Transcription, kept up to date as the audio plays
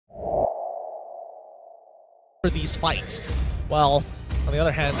for these fights. Well, on the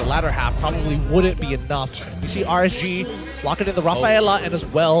other hand, the latter half probably wouldn't be enough. You see RSG locking in the Rafaela and as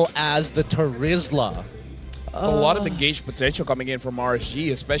well as the Terizla. So a lot of engaged potential coming in from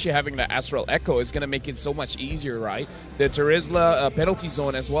RSG, especially having the Astral Echo is going to make it so much easier, right? The Terizla penalty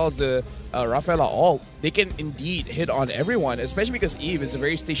zone as well as the Rafaela ult, they can indeed hit on everyone, especially because Eve is a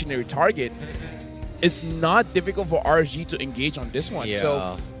very stationary target. It's not difficult for RSG to engage on this one. Yeah.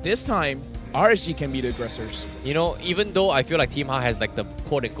 So this time, RSG can be the aggressors. You know, even though I feel like Team HAQ has like the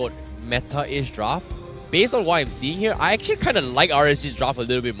quote-unquote meta-ish draft, based on what I'm seeing here, I actually kind of like RSG's draft a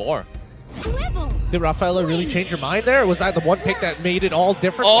little bit more. Did Rafaela really change your mind there? Or was that the one pick that made it all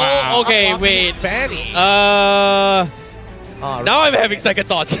different? Oh, wow. okay, wait. Fanny. Now I'm having second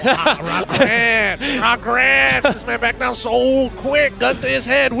thoughts. Grant. This man back down so quick. Gun to his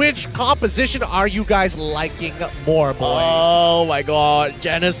head. Which composition are you guys liking more, boys? Oh my god.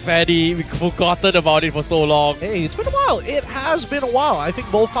 Janice Fanny. We've forgotten about it for so long. Hey, it's been a while. It has been a while. I think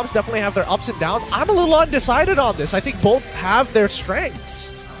both comps definitely have their ups and downs. I'm a little undecided on this. I think both have their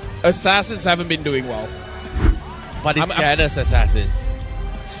strengths. Assassins haven't been doing well. But it's Janice Assassin.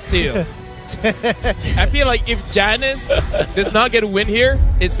 Still. I feel like if Janice does not get a win here,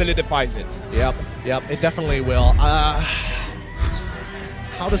 it solidifies it. Yep, it definitely will. How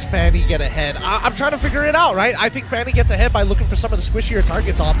does Fanny get ahead? I'm trying to figure it out, right? I think Fanny gets ahead by looking for some of the squishier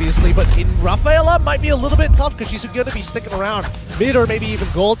targets, obviously, but in Rafaela might be a little bit tough because she's going to be sticking around mid or maybe even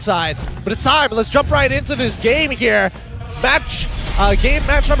gold side. But it's time. Let's jump right into this game here. Game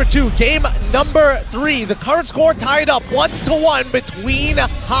match number 2, game number 3. The current score tied up 1-1 between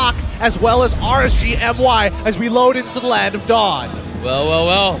HAQ as well as RSG MY as we load into the Land of Dawn.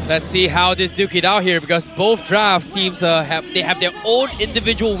 Well. Let's see how this duke it out here because both drafts seems to have their own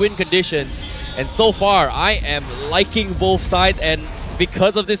individual win conditions. And so far, I am liking both sides. And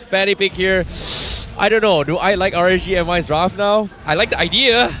because of this Fanny pick here, I don't know. Do I like RSG MY's draft now? I like the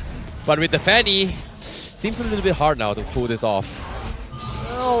idea, but with the Fanny, seems a little bit hard now to pull this off.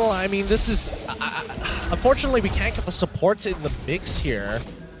 Well, I mean, this is... unfortunately, we can't get the supports in the mix here.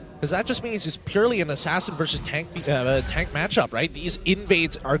 Because that just means it's purely an assassin versus tank matchup, right? These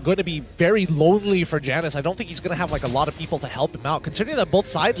invades are going to be very lonely for Janice. I don't think he's going to have like a lot of people to help him out, considering that both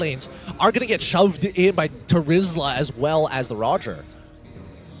side lanes are going to get shoved in by Terizla as well as the Roger.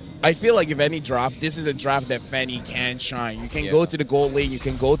 I feel like if any draft, this is a draft that Fanny can shine. You can go to the gold lane, you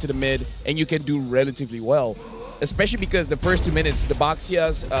can go to the mid, and you can do relatively well. Especially because the first 2 minutes, the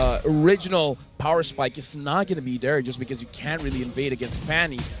Baxia's original power spike is not going to be there just because you can't really invade against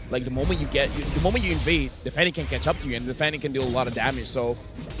Fanny. Like the moment you invade, the Fanny can catch up to you and the Fanny can do a lot of damage. So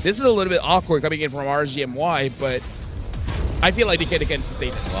this is a little bit awkward coming in from RSG MY, but I feel like they can sustain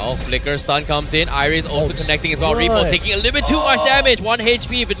it. Well, Flicker stun comes in. Iris also connecting as well. Repo taking a little bit too much damage. 1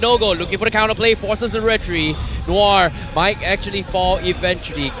 HP, but no go. Looking for the counterplay, forces a retreat. Noir might actually fall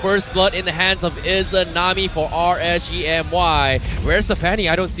eventually. First blood in the hands of Izanami for RSG MY. Where's the Fanny?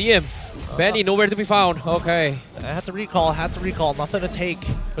 I don't see him. Fanny nowhere to be found. Okay. I had to recall. Nothing to take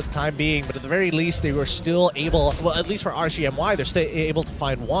for the time being, but at the very least, they were still able, well, at least for RSG MY, they're still able to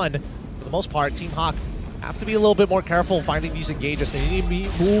find one. For the most part, Team HAQ have to be a little bit more careful finding these engages. They need to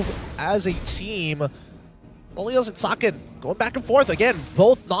move as a team. Olios and Sakin going back and forth. Again,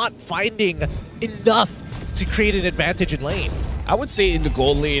 both not finding enough to create an advantage in lane. I would say in the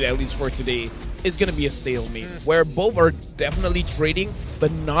gold lane, at least for today, is going to be a stalemate, where both are definitely trading,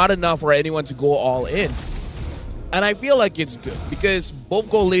 but not enough for anyone to go all in. And I feel like it's good, because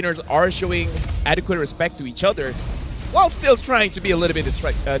both gold laners are showing adequate respect to each other, while still trying to be a little bit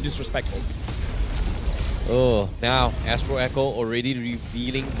disrespectful. Oh, now Astro Echo already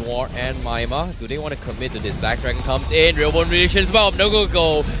revealing Noir and Maima. Do they want to commit to this? Black Dragon comes in, real one relation as well. No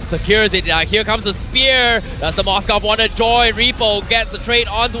go secures it. Here comes the spear. Does the Moskov want to join? Repo gets the trade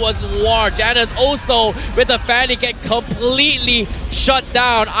on towards Noir. Janice also with the Fanny get completely shut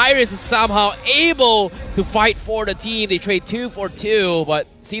down. Iris is somehow able to fight for the team. They trade 2 for 2, but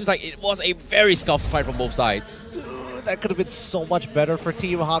seems like it was a very scuffed fight from both sides. That could have been so much better for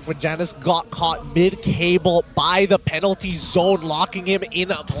Team HAQ when Janice got caught mid-cable by the penalty zone, locking him in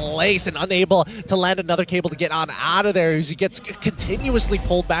place and unable to land another cable to get on out of there as he gets continuously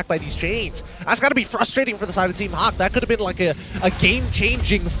pulled back by these chains. That's got to be frustrating for the side of Team HAQ. That could have been like a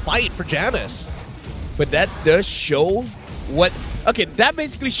game-changing fight for Janice. But that does show what... Okay, that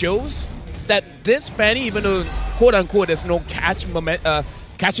basically shows that this Fanny, even though quote-unquote there's no catching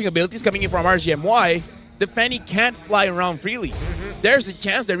abilities coming in from RSG MY, the Fanny can't fly around freely. there's a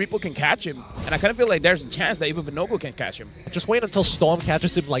chance that Repo can catch him. And I kind of feel like there's a chance that even Vinogo can catch him. Just wait until Storm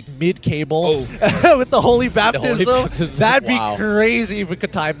catches him like mid-cable with the Holy Baptism. That'd be crazy if we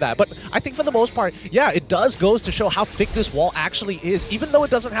could time that. But I think for the most part, yeah, it does goes to show how thick this wall actually is, even though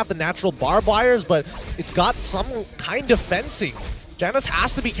it doesn't have the natural barbed wires, but it's got some kind of fencing. Janus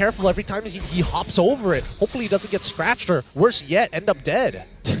has to be careful every time he hops over it. Hopefully he doesn't get scratched or, worse yet, end up dead.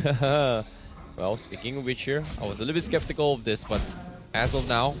 Well, speaking of which here, I was a little bit skeptical of this, but as of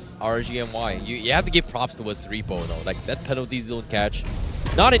now, RSGMY, you have to give props towards Repo though. Like that penalty zone catch,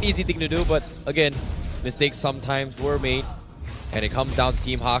 not an easy thing to do, but again, mistakes sometimes were made. And it comes down to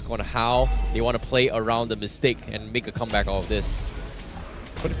Team HAQ on how they want to play around the mistake and make a comeback out of this.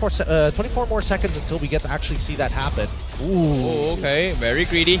 24 more seconds until we get to actually see that happen. Ooh, okay, very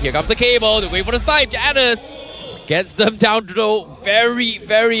greedy. Here comes the cable. They wait for the snipe. Janus gets them down to very,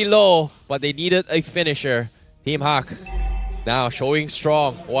 very low, but they needed a finisher. Team HAQ now showing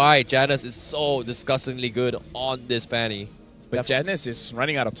strong why Janus is so disgustingly good on this Fanny. But Janus is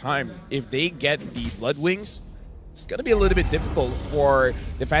running out of time. If they get the Blood Wings, it's going to be a little bit difficult for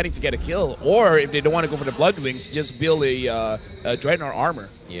the Fanny to get a kill. Or if they don't want to go for the Blood Wings, just build a Dreadnought armor.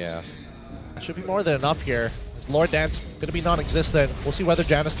 Yeah. That should be more than enough here. His Lord Dance going to be non-existent. We'll see whether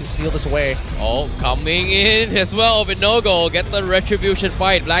Janus can steal this away. Oh, coming in as well. Vinogo get the Retribution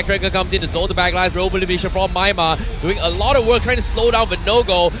fight. Black Dragon comes in to zone the backlines. Robo elimination from Maima. Doing a lot of work trying to slow down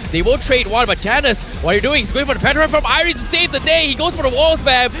Vinogo. They will trade one, but Janus, what are you doing? He's going for the Pentagram from Iris to save the day. He goes for the wall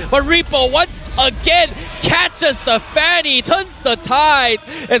spam, but Repo once again catches the Fanny, turns the tides.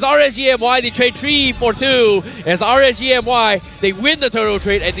 As RSGMY, they trade 3 for 2. As RSGMY, they win the turtle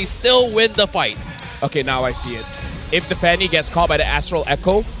trade and they still win the fight. Okay, now I see it. If the Fanny gets caught by the Astral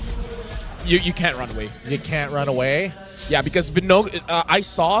Echo, you can't run away. You can't run away? Yeah, because Vinogo, I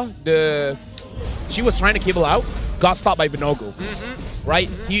saw she was trying to cable out, got stopped by Vinogo. Right?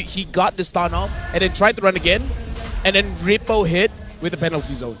 He got the stun off and then tried to run again, and then Repo hit with the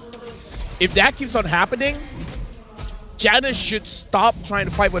penalty zone. If that keeps on happening, Janus should stop trying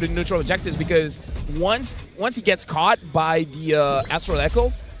to fight with the neutral objectives, because once he gets caught by the Astral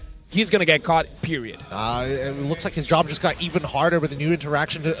Echo, he's going to get caught, period. It looks like his job just got even harder with the new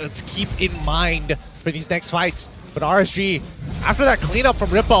interaction to keep in mind for these next fights. But RSG, after that cleanup from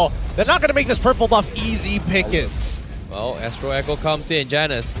Repo, they're not going to make this purple buff easy pickings. Well, Astro Echo comes in.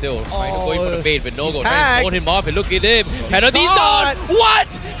 Janus still trying to go in for the bait. Vinogo trying to hold him off, and look at him. Penalty's down! What?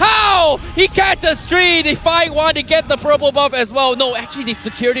 How? He catches 3. They find 1 to get the purple buff as well. No, actually they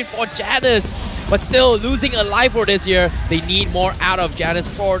secured it for Janus. But still, losing a life for this year. They need more out of Janus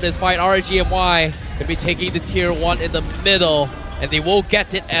for this fight. RSGMY can be taking the tier 1 in the middle, and they will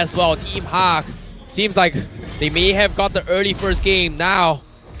get it as well. Team HAQ seems like they may have got the early first game. Now,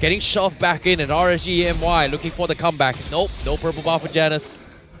 getting shoved back in, and RSGMY looking for the comeback. Nope, no purple buff for Janus.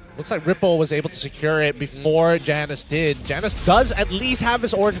 Looks like Ripple was able to secure it before Janus did. Janus does at least have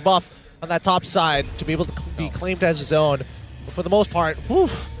his orange buff on that top side to be able to be claimed as his own. But for the most part,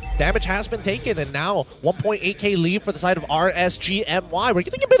 damage has been taken, and now 1.8k lead for the side of RSGMY. We're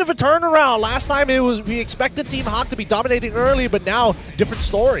getting a bit of a turnaround. Last time we expected Team HAQ to be dominating early, but now different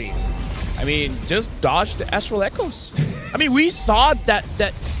story. I mean, just dodge the Astral Echoes. I mean, we saw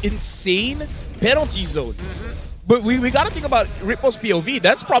that insane penalty zone. But we got to think about Ripple's POV.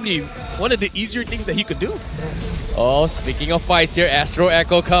 That's probably one of the easier things that he could do. Oh, speaking of fights here, Astro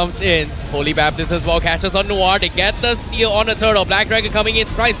Echo comes in. Holy Baptist as well catches on Noir. They get the steal on the turtle. Black Dragon coming in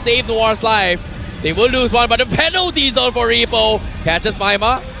to try and save Noir's life. They will lose one, but the penalty zone for Repo. Catches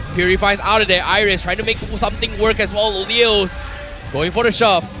Maima. Purifies out of there. Iris trying to make something work as well. Leos going for the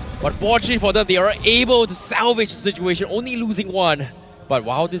shove. But fortunately for them, they are able to salvage the situation, only losing 1. But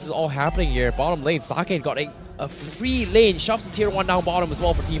while this is all happening here, bottom lane, Sake got a free lane, shoves the tier 1 down bottom as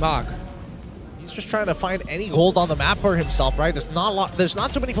well for Team HAQ. He's just trying to find any gold on the map for himself, right? There's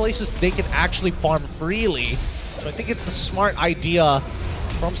not too many places they can actually farm freely. So I think it's the smart idea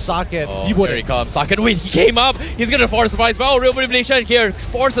from Sake. Oh, here he comes. Sake win. He came up. He's going to force the fight as well. Real manipulation here.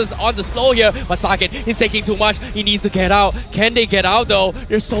 Forces on the slow here. But Sake is taking too much. He needs to get out. Can they get out though?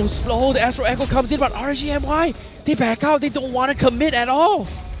 They're so slow. The Astro Echo comes in, but RSGMY, they back out. They don't want to commit at all.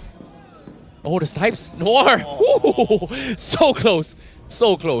 Oh, the snipes. Noir. Ooh, so close.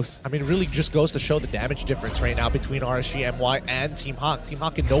 So close. I mean, it really just goes to show the damage difference right now between RSGMY and Team HAQ. Team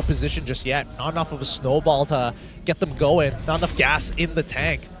HAQ in no position just yet. Not enough of a snowball to get them going. Not enough gas in the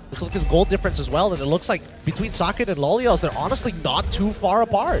tank. Let's look at the gold difference as well, and it looks like between Socket and Lolios, they're honestly not too far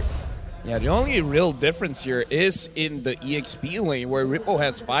apart. Yeah, the only real difference here is in the EXP lane, where Ripple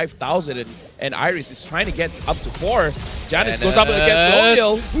has 5,000 and Iris is trying to get up to 4. Janus goes up against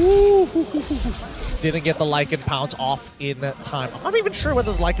Lolio. didn't get the Lycan Pounce off in time. I'm not even sure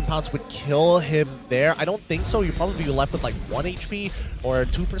whether the Lycan Pounce would kill him there. I don't think so. You'd probably be left with like 1 HP or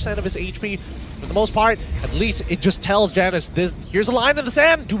 2% of his HP. For the most part, at least it just tells Janus, here's a line in the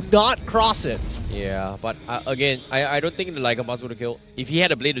sand, do not cross it. Yeah, but again, I don't think the Lycan Pounce would have killed. If he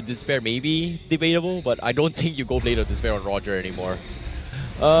had a Blade of Despair, maybe debatable, but I don't think you go Blade of Despair on Roger anymore.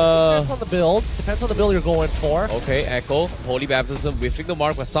 Depends on the build. Depends on the build you're going for. Okay, Echo, Holy Baptism, whiffing the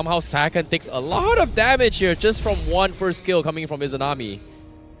mark, but somehow Sakan takes a lot of damage here just from one first kill coming from Izanami.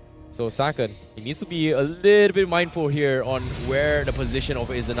 So Sakan, he needs to be a little bit mindful here on where the position of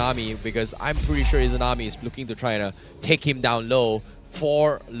Izanami, because I'm pretty sure Izanami is looking to try to take him down low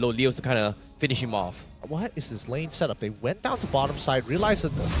for Lolios to kind of finish him off. What is this lane setup? They went down to bottom side, realized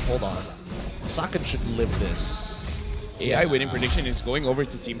that, hold on, Sakan should live this. AI winning prediction is going over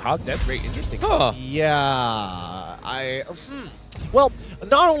to Team HAQ. That's very interesting. Huh. Yeah, well,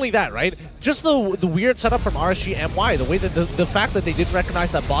 not only that, right? Just the weird setup from RSG MY, the way that the fact that they didn't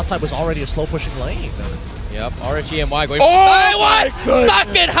recognize that bot side was already a slow pushing lane. Yep, RSG MY going. Oh what?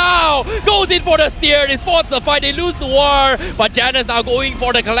 Sakan how goes in for the steer. They force the fight. They lose the war, but Janus now going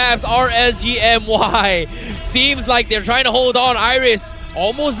for the collapse. RSG MY seems like they're trying to hold on. Iris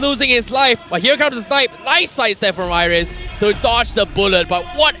almost losing his life, but here comes the snipe. Nice sidestep from Iris to dodge the bullet, but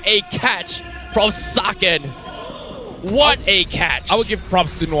what a catch from Sakan. What a catch. I would give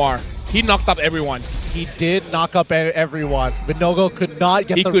props to Noir. He knocked up everyone. He did knock up everyone. Vinogo could not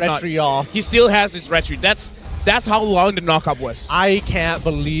get the retry off. He still has his retry. That's how long the knockup was. I can't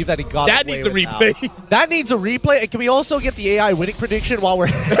believe that he got that away needs a with replay. That needs a replay. And can we also get the AI winning prediction while we're...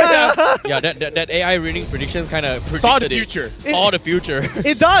 Yeah, that AI winning prediction kind of saw the future. Saw the future.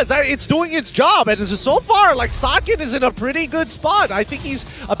 It does. It's doing its job. And so far, like, Sakan is in a pretty good spot. I think he's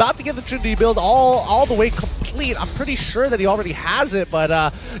about to get the Trinity build all the way complete. I'm pretty sure that he already has it. But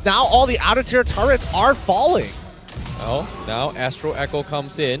now all the outer tier turrets are falling. Oh, now Astro Echo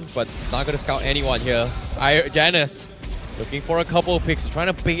comes in, but not going to scout anyone here. Janus looking for a couple of picks,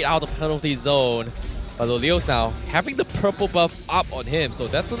 trying to bait out the penalty zone. But Lolios now having the purple buff up on him, so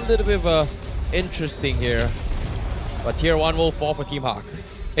that's a little bit of interesting here. But tier 1 will fall for Team HAQ.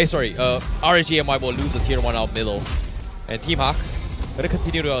 Hey, sorry, RSGMI will lose the tier 1 out middle. And Team HAQ going to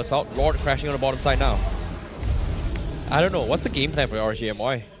continue to assault. Lord crashing on the bottom side now. I don't know, what's the game plan for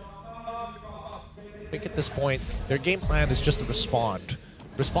RSGMI? I think at this point, their game plan is just to respond.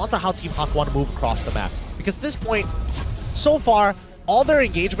 Respond to how Team HAQ want to move across the map. Because at this point, so far, all their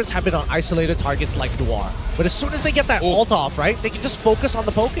engagements have been on isolated targets like Noir. But as soon as they get that ult off, right, they can just focus on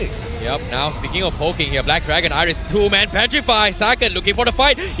the poking. Yep, now speaking of poking here, Black Dragon, Iris, 2-man petrify. Sakan looking for the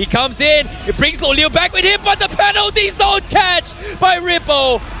fight. He comes in, he brings Lolio back with him, but the penalty zone catch by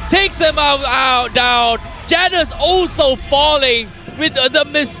Rippo takes him out down. Janus also falling with the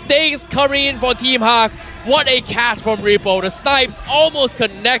mistakes coming in for Team HAQ. What a catch from Rippo. The snipes almost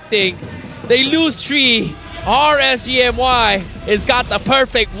connecting. They lose 3. RSGMY has got the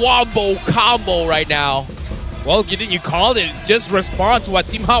perfect wombo combo right now. Well, you called it. Just respond to what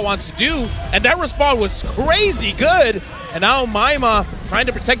Team HAQ wants to do. And that response was crazy good. And now Maima trying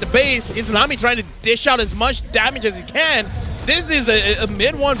to protect the base. Izanami trying to dish out as much damage as he can. This is a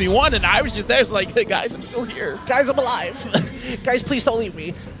mid 1v1, and I was just there. It's like, hey, guys, I'm still here. Guys, I'm alive. Guys, please don't leave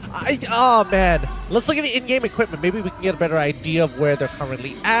me. Oh, man. Let's look at the in-game equipment. Maybe we can get a better idea of where they're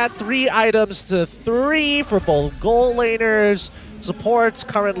currently at. 3 items to 3 for both goal laners. Supports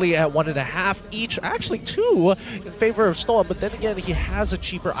currently at 1.5 each. Actually, 2 in favor of Storm, but then again, he has a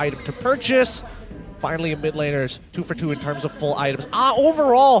cheaper item to purchase. Finally, in mid laners, 2 for 2 in terms of full items.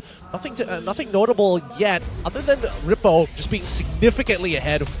 Overall, nothing notable yet, other than Rippo just being significantly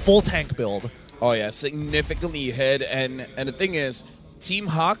ahead, full tank build. Oh yeah, significantly ahead. And the thing is, Team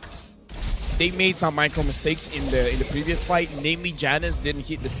HAQ, they made some micro mistakes in the previous fight. Namely, Janus didn't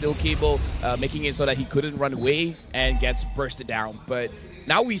hit the steel cable, making it so that he couldn't run away and gets bursted down. But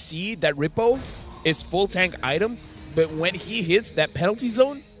now we see that Rippo is full tank item, but when he hits that penalty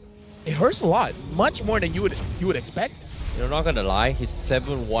zone, it hurts a lot, much more than you would expect. You're not gonna lie, he's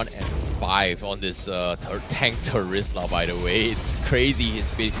 7-1 and 5 on this tank Terizla, by the way. It's crazy. He's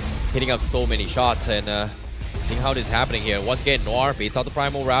been hitting up so many shots, and seeing how this is happening here. Once again, Noir baits out the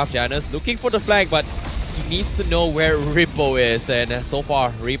Primal Wrath. Janus looking for the flag, but he needs to know where Rippo is, and so far,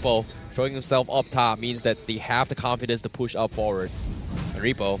 Rippo showing himself up top means that they have the confidence to push up forward. And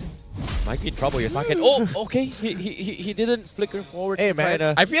Rippo might be in trouble here. Saken. Oh, okay. He didn't flicker forward. Hey, man.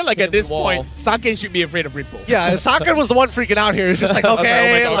 I feel like at this point, Saken should be afraid of Rippo. Yeah, Saken was the one freaking out here. He's just like,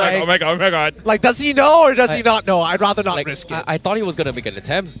 okay, oh my god. Like, does he know or does he not know? I'd rather not risk it. I thought he was going to make an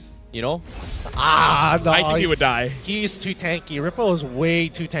attempt. you know? Ah, no. I think he would die. He's too tanky. Rippo is way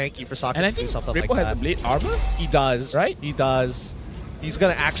too tanky for Saka And I to do think something Rippo like has that. a blade armor? He does. Right? He does. He's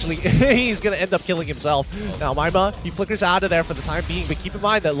gonna actually, he's gonna end up killing himself. Now, Maima, he flickers out of there for the time being, but keep in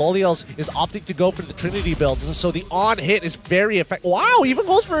mind that Loliels is opting to go for the Trinity build, so the on hit is very effective. Wow, even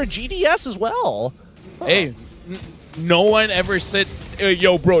goes for a GDS as well. Hey, no one ever said,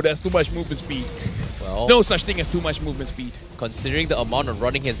 yo, bro, that's too much movement speed. Well, No such thing as too much movement speed. considering the amount of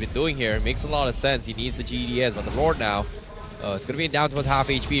running he's been doing here, it makes a lot of sense. He needs the GDS, but the Lord now, it's going to be down towards half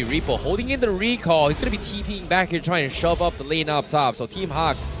HP. Repo holding in the recall. He's going to be TPing back here, trying to shove up the lane up top. So Team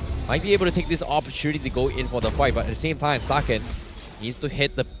HAQ might be able to take this opportunity to go in for the fight, but at the same time, Saken needs to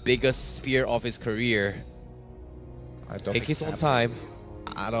hit the biggest spear of his career. Take his own time.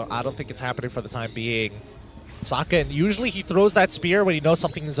 I don't think it's happening for the time being. Saken, usually he throws that spear when he knows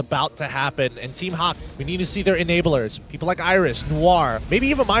something is about to happen. And Team HAQ, we need to see their enablers. People like Iris, Noir, maybe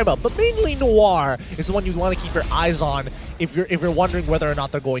even Maima, but mainly Noir is the one you want to keep your eyes on if you're wondering whether or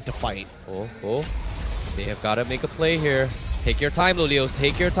not they're going to fight. Oh. They have got to make a play here. Take your time, Lolios.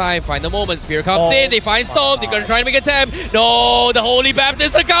 Take your time. Find the moment. Spear comes in. They find Storm. They're going to try and make a attempt. No, the Holy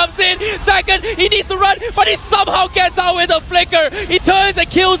Baptist comes in. Second, he needs to run, but he somehow gets out with a flicker. He turns and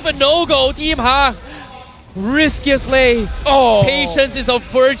kills, but no go. Team HAQ. Riskiest play. Patience is a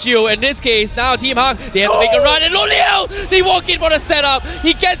virtue. In this case, now Team HAQ, they have to make a run. And Loliel, they walk in for the setup.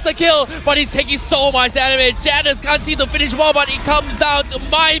 He gets the kill, but he's taking so much damage. Janus can't see the finish ball, but it comes down to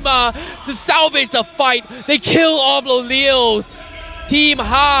Maima to salvage the fight. They kill off Loliels. Team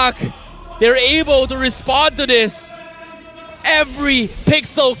HAQ, they're able to respond to this. Every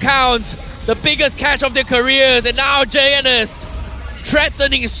pixel counts. The biggest catch of their careers. And now Janus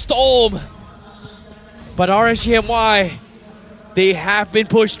threatening Storm. But RSGMY, they have been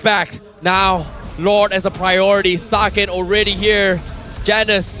pushed back. Now, Lord as a priority. Saken already here.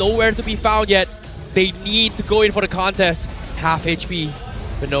 Janus, nowhere to be found yet. They need to go in for the contest. Half HP,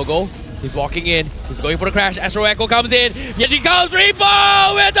 but no go. He's walking in. He's going for the crash. Astro Echo comes in. Yet he comes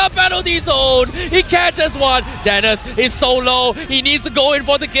Repo with the penalty zone. He catches one. Janus is so low. He needs to go in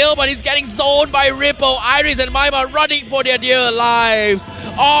for the kill, but he's getting zoned by Repo. Iris and Maima running for their dear lives.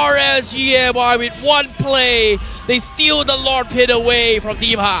 RSGMY with one play. They steal the Lord Pit away from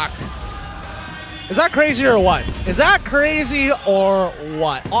Team HAQ. Is that crazy or what? Is that crazy or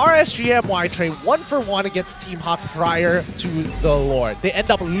what? RSGMY trade 1-for-1 against Team HAQ prior to the Lord. They end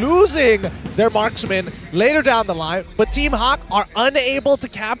up losing their marksman later down the line, but Team HAQ are unable to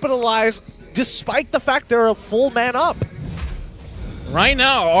capitalize despite the fact they're a full man up. Right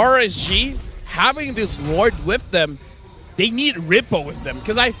now, RSG, having this Lord with them, they need Rippo with them.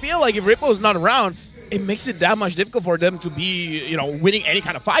 Because I feel like if Rippo is not around, it makes it that much difficult for them to be, you know, winning any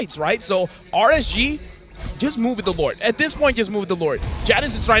kind of fights, right? So RSG, just move with the Lord. At this point, just move with the Lord.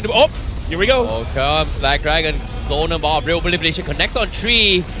 Janus is trying to, oh, here we go. Oh, comes Black Dragon. Zone him off. Real manipulation connects on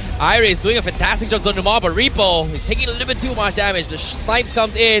 3. Iris doing a fantastic job zoning him off, but Repo is taking a little bit too much damage. The snipes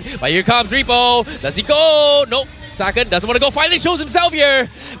comes in, but here comes Repo. Does he go? Nope. Saken doesn't want to go. Finally shows himself here,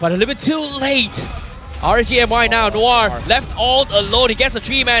 but a little bit too late. RSGMY now, Noir left all alone. He gets a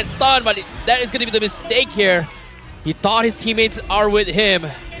 3-man stun, but that is going to be the mistake here. He thought his teammates are with him,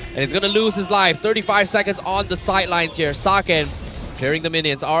 and he's going to lose his life. 35 seconds on the sidelines here. Saken clearing the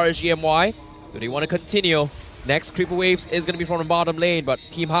minions. RSGMY, do they want to continue? Next creeper waves is going to be from the bottom lane, but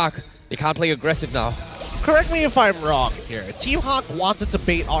Team HAQ, they can't play aggressive now. Correct me if I'm wrong here. Team HAQ wanted to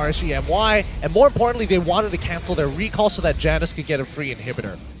bait RSGMY, and more importantly, they wanted to cancel their recall so that Janus could get a free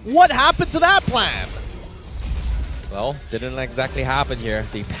inhibitor. What happened to that plan? Well, didn't exactly happen here.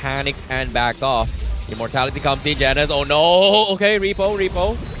 They panicked and backed off. Immortality comes in, Janus. Oh no! Okay,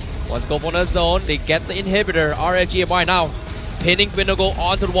 Repo. One scope on the zone. They get the inhibitor. RSGMY now spinning Winnogo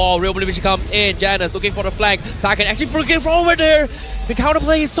onto the wall. Real Motivation comes in. Janus looking for the flank. Saken actually freaking forward there. The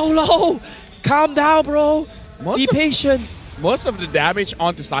counterplay is so low. Calm down, bro. Be patient. Most of the damage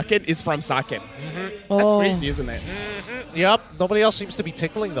onto Saken is from Saken. That's crazy, isn't it? Yep, nobody else seems to be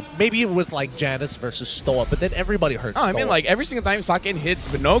tickling them. Maybe with like Janus versus Stoa, but then everybody hurts Oh, I Stoa. mean, like, every single time Saken hits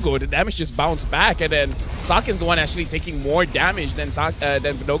Vinogo, the damage just bounces back, and then Saken's the one actually taking more damage than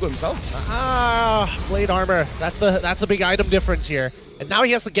Vinogo himself. Blade armor. That's the big item difference here. And now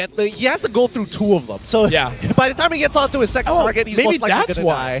he has to go through 2 of them. So yeah, by the time he gets onto his second target, he's most likely gonna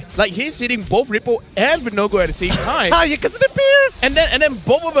die. Like, he's hitting both Rippo and Vinogo at the same time. Yeah, because of the pierce. And then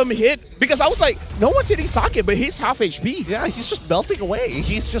both of them hit, because I was like, no one's hitting Saken, but he's half HP. Yeah, he's just melting away.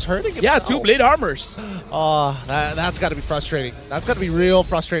 He's just hurting himself. Yeah, 2 blade armors. Oh, that's got to be frustrating. That's got to be real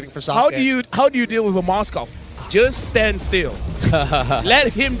frustrating for Saken. How do you deal with a Moskov? Just stand still.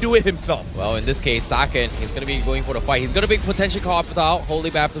 Let him do it himself. Well, in this case, Saken, he's going to be going for the fight. He's going to be potentially caught out. Holy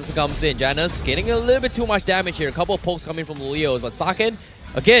Baptism comes in. Janus getting a little bit too much damage here. A couple of pokes coming from the Leos. But Saken,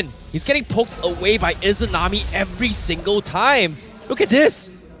 again, he's getting poked away by Izanami every single time. Look at this.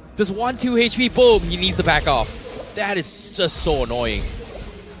 Just 1-2 HP, boom, he needs to back off. That is just so annoying.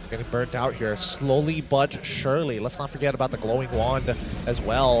 He's getting burnt out here, slowly but surely. Let's not forget about the glowing wand as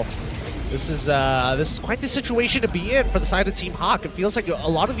well. This is quite the situation to be in for the side of Team HAQ. It feels like a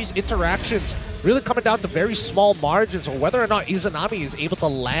lot of these interactions really coming down to very small margins, or whether or not Izanami is able to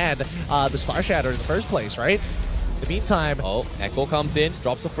land the Star Shatter in the first place, right? In the meantime... Oh, Echo comes in,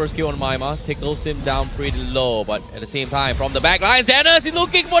 drops the first kill on Maima, tickles him down pretty low, but at the same time, from the back lines, Janus is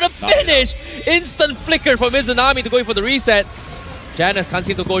looking for the finish! Instant flicker from Izanami to going for the reset. Janus can't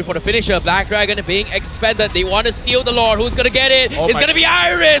seem to go for the finisher. Black Dragon being expended. They want to steal the Lord. Who's going to get it? It's going to be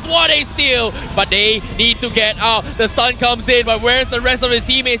Iris. What a steal. But they need to get out. The stun comes in. But where's the rest of his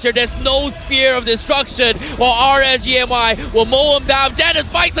teammates here? There's no Spear of Destruction. While RSG will mow him down. Janus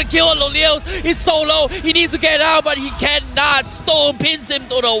fights a kill on Lolios. He's so low. He needs to get out, but he cannot. Stone pins him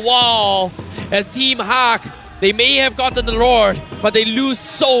to the wall. As Team HAQ, they may have gotten the Lord, but they lose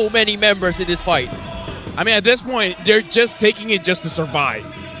so many members in this fight. I mean, at this point, they're just taking it just to survive,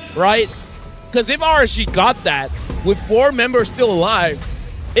 right? Because if RSG got that, with 4 members still alive,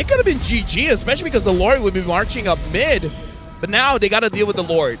 it could have been GG, especially because the Lord would be marching up mid. But now they got to deal with the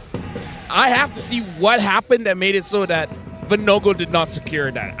Lord. I have to see what happened that made it so that Vinogo did not secure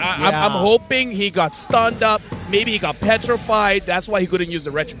that. I'm hoping he got stunned up. Maybe he got petrified. That's why he couldn't use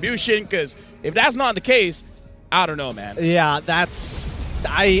the Retribution, because if that's not the case, I don't know, man. Yeah, that's...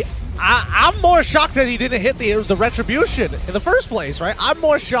 I'm more shocked that he didn't hit the Retribution in the first place, right? I'm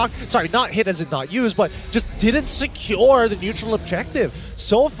more shocked, sorry, not hit as in not used, but just didn't secure the neutral objective.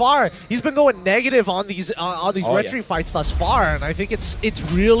 So far, he's been going negative on these Retri fights thus far, and I think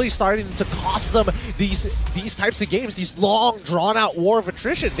it's really starting to cost them these types of games, these long, drawn-out war of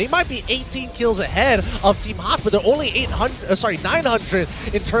attrition. They might be 18 kills ahead of Team HAQ, but they're only 900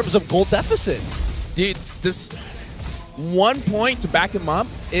 in terms of gold deficit. Dude, this... 1 point to back him up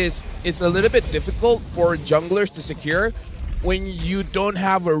is a little bit difficult for junglers to secure when you don't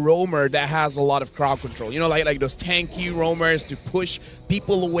have a roamer that has a lot of crowd control. You know, like those tanky roamers to push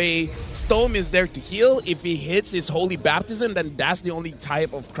people away. Stone is there to heal. If he hits his Holy Baptism, then that's the only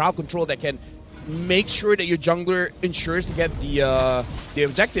type of crowd control that can make sure that your jungler ensures to get the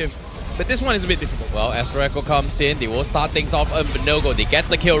objective. But this one is a bit difficult. Well, Astro Echo comes in. They will start things off on Vinogo. They get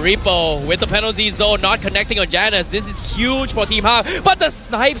the kill. Repo with the penalty zone, not connecting on Janus. This is huge for Team HAQ. But the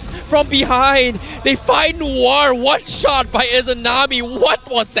snipes from behind. They find Noir. One shot by Izanami. What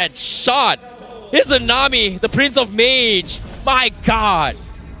was that shot? Izanami, the Prince of Mage. My God.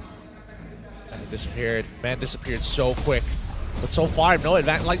 Man disappeared so quick. But so far, no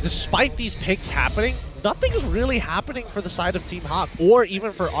advantage. Like, despite these picks happening, nothing's really happening for the side of Team HAQ or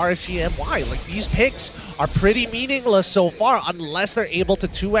even for RSG MY. Like, these picks are pretty meaningless so far unless they're able to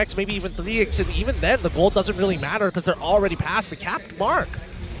 2x, maybe even 3x, and even then the gold doesn't really matter because they're already past the capped mark.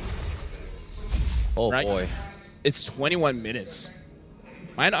 Oh boy. It's 21 minutes.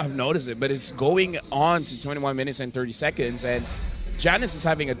 Might not have noticed it, but it's going on to 21 minutes and 30 seconds, and Janus is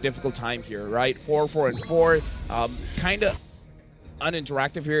having a difficult time here, right? 4-4-4, kind of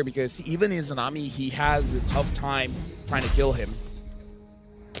uninteractive here because even Izanami, he has a tough time trying to kill him.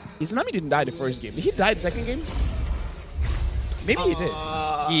 Izanami didn't die the first game. Did he die the second game? Maybe he did.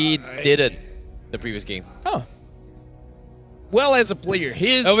 He didn't the previous game. Oh. Well, as a player,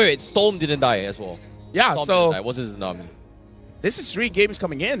 his... Oh, wait. Storm didn't die as well. Yeah, Storm so... It was Izanami. This is 3 games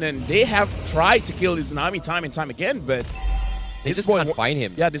coming in, and they have tried to kill Izanami time and time again, but... They just can't find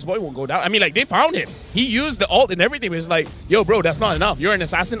him. Yeah, this boy won't go down. I mean, like, they found him. He used the ult and everything. It's like, yo, bro, that's not enough. You're an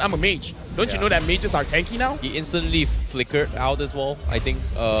assassin. I'm a mage. Don't you know that mages are tanky now? He instantly flickered out as well, I think,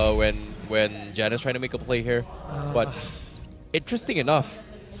 when Janus trying to make a play here. But interesting enough,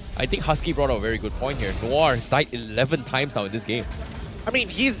 I think Husky brought out a very good point here. Noir has died 11 times now in this game. I mean,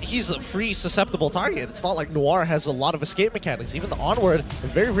 he's a free, susceptible target. It's not like Noir has a lot of escape mechanics. Even the onward, a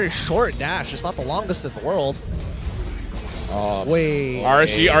very, very short dash. It's not the longest in the world. Wait.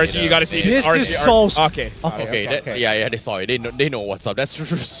 RSG, you gotta see this. RSG, Is so... Okay. Yeah, they saw it. They know what's up. That's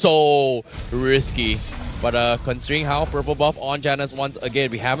so risky. But considering how purple buff on Janus once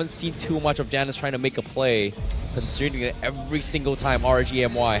again, we haven't seen too much of Janus trying to make a play. Considering that every single time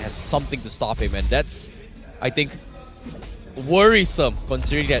RGMY has something to stop him, and that's, I think, worrisome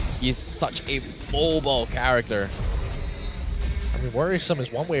considering that he's such a mobile character. I I mean, worrisome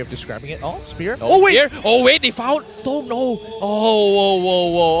is one way of describing it. Oh, Spear. Oh, wait! Here. Oh, wait, they found Storm. No. Oh,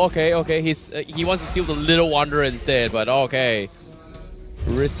 whoa. Okay. He wants to steal the Little Wanderer instead, but okay.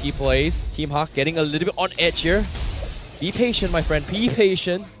 Risky plays. Team HAQ getting a little bit on edge here. Be patient, my friend. Be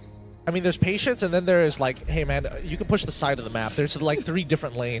patient. I mean, there's patience, and then there is like, hey man, you can push the side of the map. There's like 3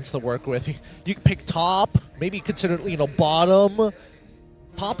 different lanes to work with. You can pick top, maybe consider, you know, bottom.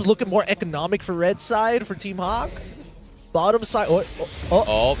 Top is looking more economic for red side for Team HAQ. Bottom side.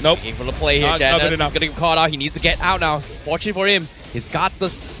 Oh, nope. Looking for the play here. Dennis is going to get caught out. He needs to get out now. Fortunate for him, he's got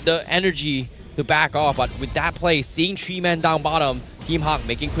the energy to back off. But with that play, seeing 3 men down bottom, Team HAQ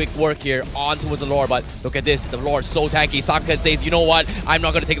making quick work here on towards the Lord. But look at this. The Lord so tanky. Saka says, you know what? I'm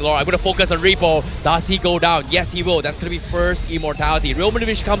not going to take the Lord. I'm going to focus on Repo. Does he go down? Yes, he will. That's going to be first immortality. Real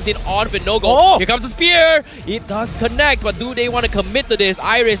Motivation comes in on Vinogo. Oh! Here comes the spear. It does connect, but do they want to commit to this?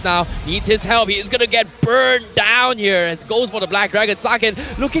 Iris now needs his help. He is going to get burned down here as goes for the Black Dragon. Saken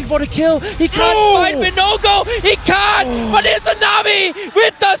looking for the kill. He can't find Vinogo. He can't, but it's a Nami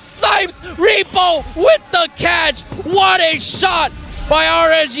with the snipes. Repo with the catch. What a shot by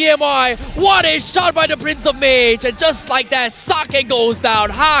RSGMI. What a shot by the Prince of Mage. And just like that, Sake goes down.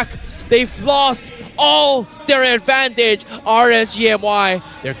 HAQ, they've lost all their advantage. RSGMI,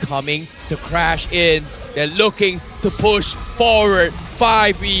 they're coming to crash in. They're looking to push forward.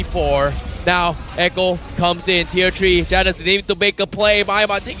 5v4. Now, Echo comes in, tier 3. Janus, they need to make a play.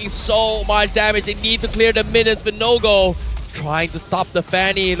 Maima taking so much damage. They need to clear the minions, but no go. Trying to stop the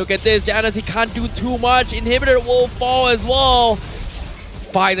Fanny. Look at this. Janus, he can't do too much. Inhibitor will fall as well.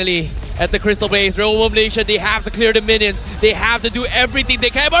 Finally, at the Crystal Base, Real World Nation, they have to clear the minions. They have to do everything they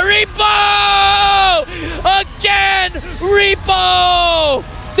can. But Repo! Again! Repo!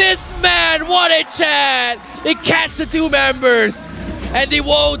 This man, what a chance! They catch the 2 members. And they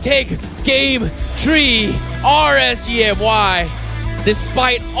won't take game 3. RSGMY,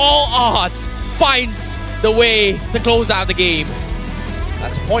 despite all odds, finds the way to close out the game.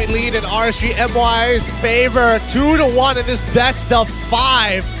 That's a point lead in RSGMY's favor. 2-1 in this best of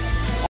 5.